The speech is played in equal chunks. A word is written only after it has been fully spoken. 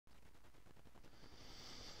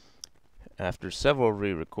After several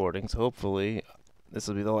re-recordings, hopefully this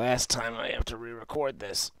will be the last time I have to re-record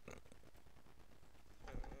this.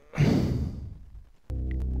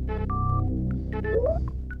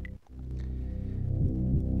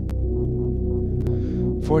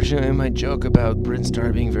 Fortunately, my joke about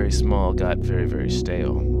Brinstar being very small got very, very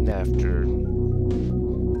stale after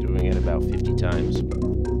doing it about 50 times.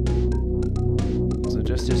 So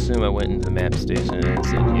just assume I went into the map station and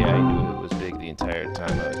said, yeah, I knew it was big the entire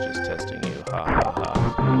time. I was just testing you. Ha ha ha.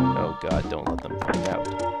 Oh god, don't let them find out.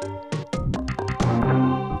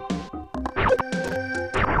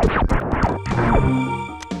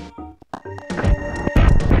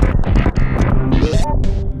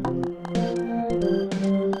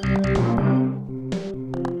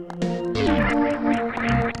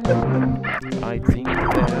 I think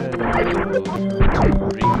that I will to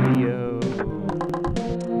radio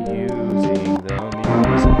using the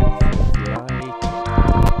music flight.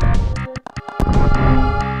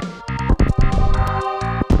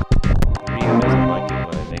 Rio doesn't like it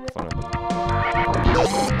when I make fun of him.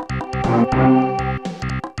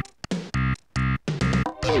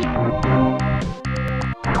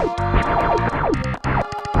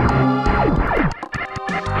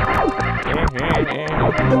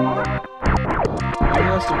 You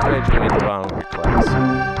must have graduated the wrong your class.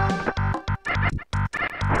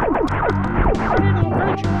 I didn't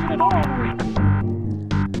graduate at all.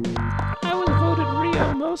 I was voted Rio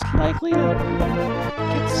most likely to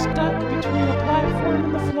get stuck between the platform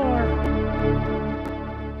and the floor.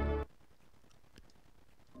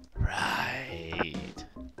 Right.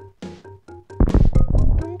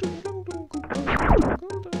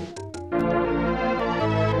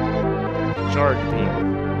 Charge beam.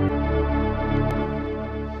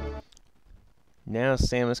 Now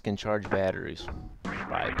Samus can charge batteries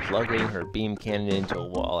by plugging her beam cannon into a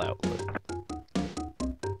wall outlet.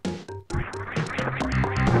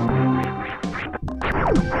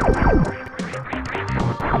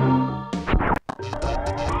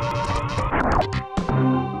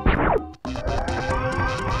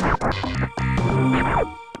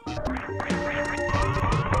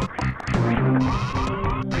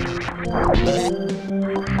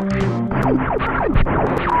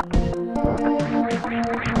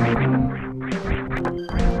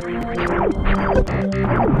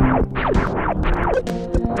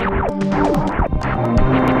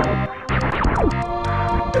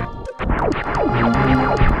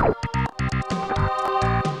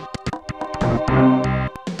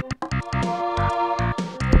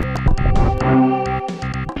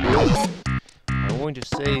 I'm going to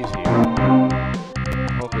save you. I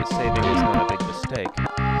hope that saving is not a big mistake.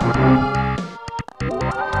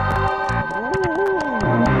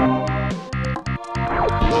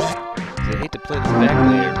 I hate to play this back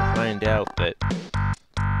later to find out that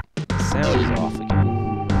the sound is off again.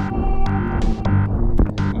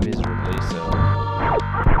 Miserably so.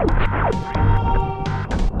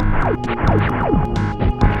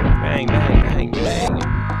 Bang, bang, bang, bang.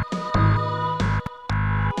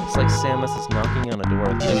 It's like Samus is knocking on a door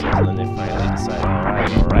with missiles, and then they finally decide,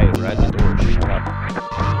 alright, we're at the door, shut up.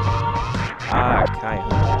 Ah, Kai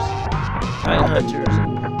Hunters. Kai Hunters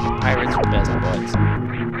and pirates are best buds.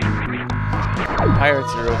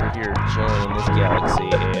 Pirates are over here chilling in this galaxy,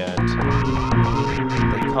 and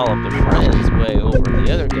they call up their friends way over in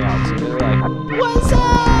the other galaxy, and they're like, what's up?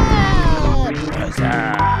 What's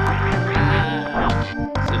up?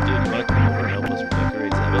 So dude, you wanna come over and help us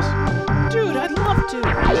redecorate Zebus? Dude, I'd love to.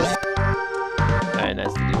 And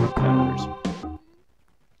that's the deal with counters.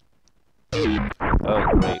 Oh,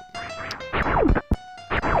 great.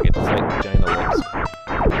 I get to fight vagina lips.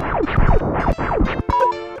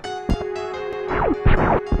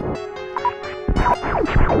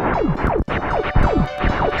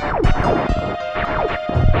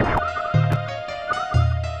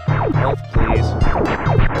 Health, please.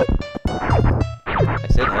 I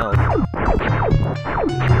said health.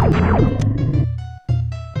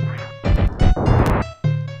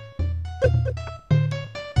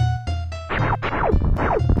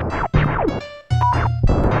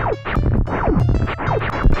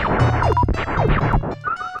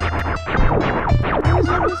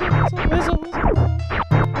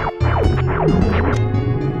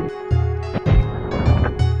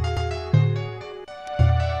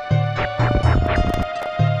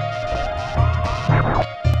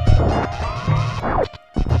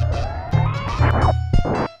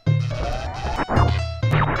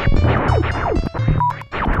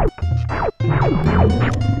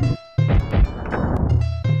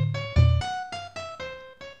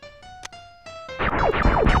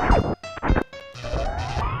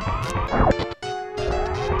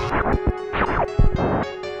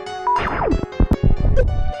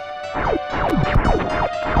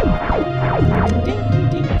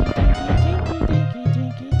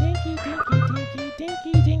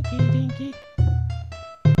 dinky.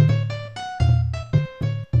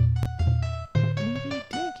 Dinky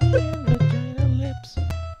dinky and vagina lips.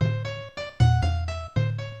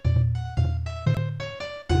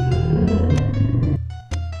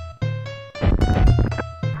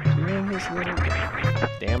 Doing his little.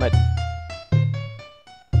 Damn it.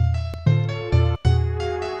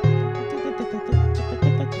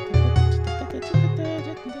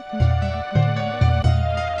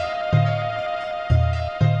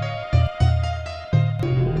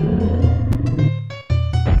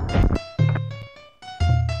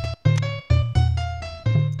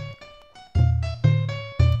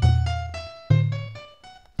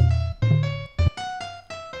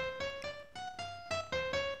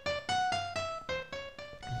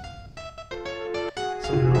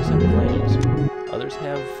 Some girls have clams. Others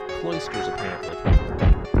have cloisters, apparently.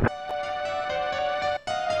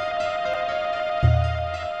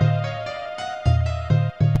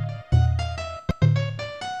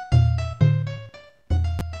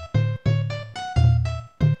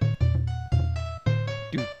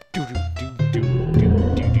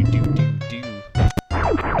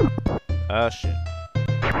 Oh shit.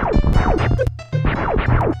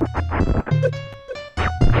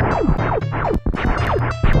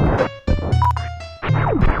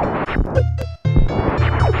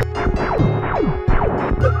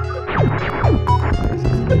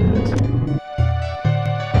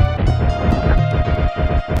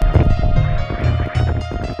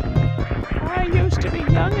 I used to be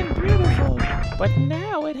young and beautiful, but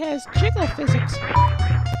now it has jiggle physics.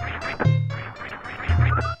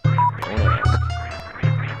 Don't ask.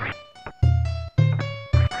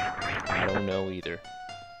 I don't know either.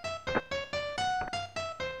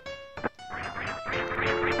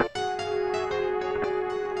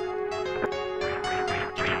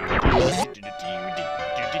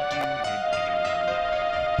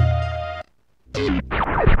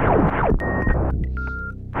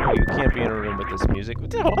 You can't be in a room with this music.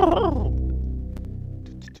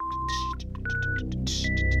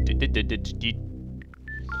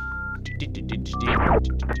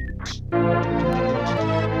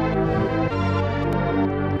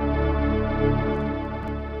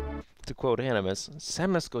 To quote Animus,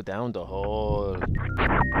 Samus go down the hole.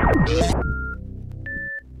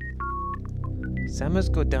 Samus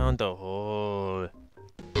go down the hole.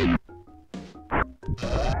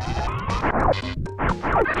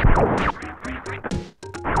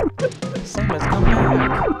 Samus, come back!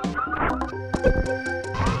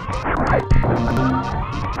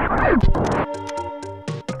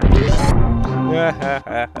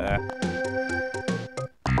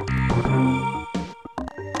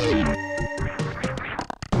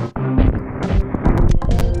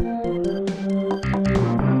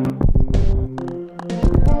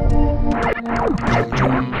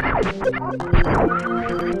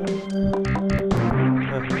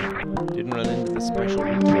 Didn't run into the special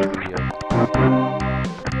Metroid video.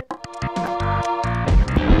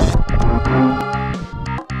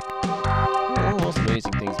 One of the most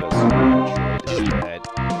amazing things about Super Metroid is that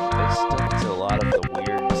they stuck to a lot of the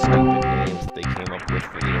weird, stupid names that they came up with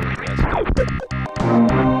for the last game.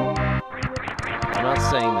 I'm not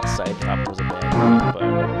saying that Side Drop was a bad game, but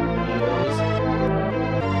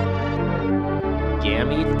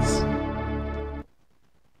gametes?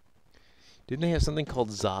 Didn't they have something called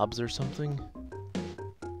Zobs or something?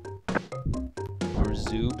 Or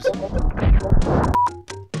Zoobs?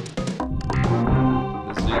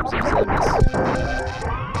 The Zoobs of Zebus.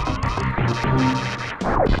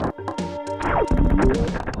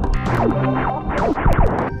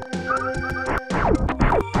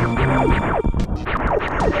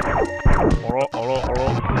 Oro, oro, oro.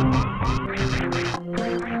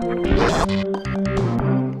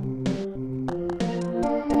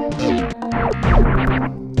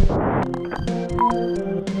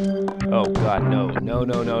 Oh god, no. No,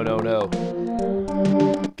 no, no, no, no.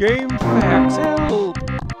 Game facts, help!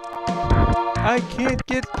 I can't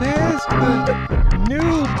get past the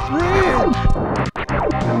new bridge!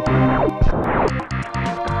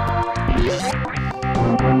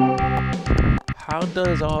 How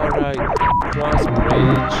does alright cross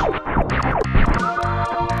bridge?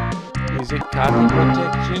 Is it copy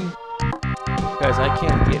protection? Guys, I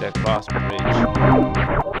can't get across bridge.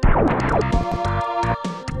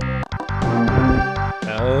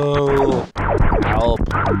 Oh, help.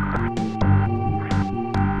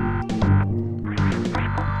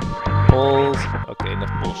 Pulls. Okay,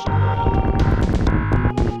 enough bullshit around.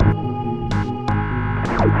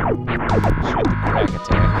 Shoot the crack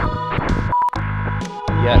attack.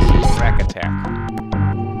 Yes, crack attack.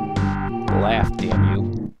 Laugh, damn you.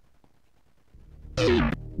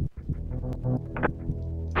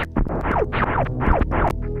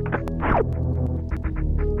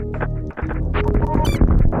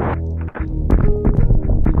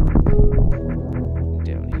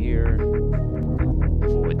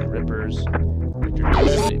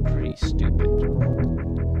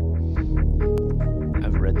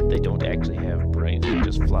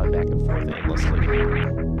 back and forth endlessly.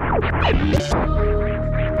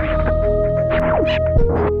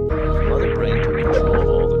 If Mother Brain took control of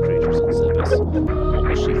all the creatures in Zebus, what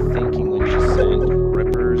was she thinking when she sent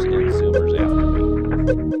rippers and zoomers after me?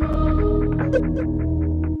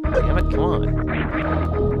 Damn it, come on.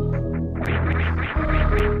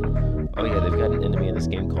 Oh yeah, they've got an enemy in this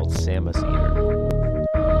game called Samus Eater.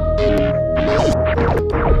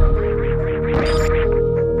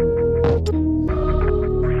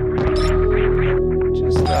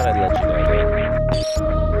 Just thought I'd let you know that.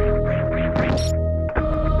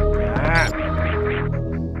 Ah!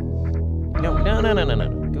 No.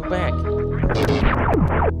 Go back.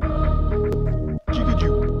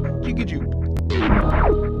 Jigga-joop.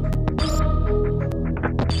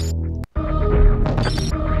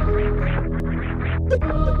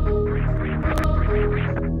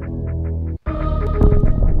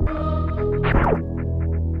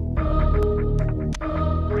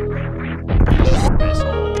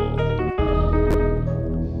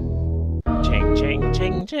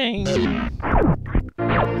 Ching.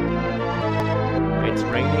 It's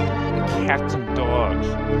raining cats and dogs,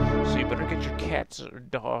 so you better get your cats or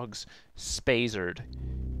dogs spazered,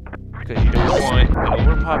 because you don't want an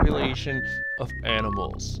overpopulation of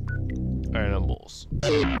animals.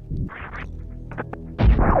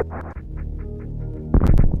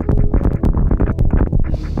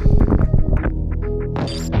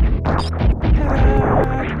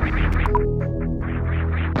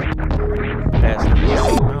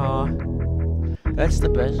 That's the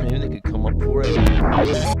best name they could come up for it.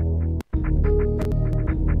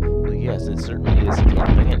 Well, yes, it certainly is a cat,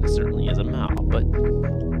 and it certainly is a mouse, but...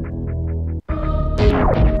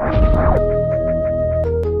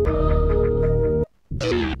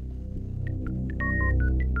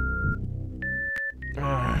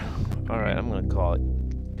 Alright, I'm gonna call it.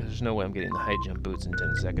 There's no way I'm getting the high jump boots in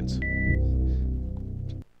 10 seconds.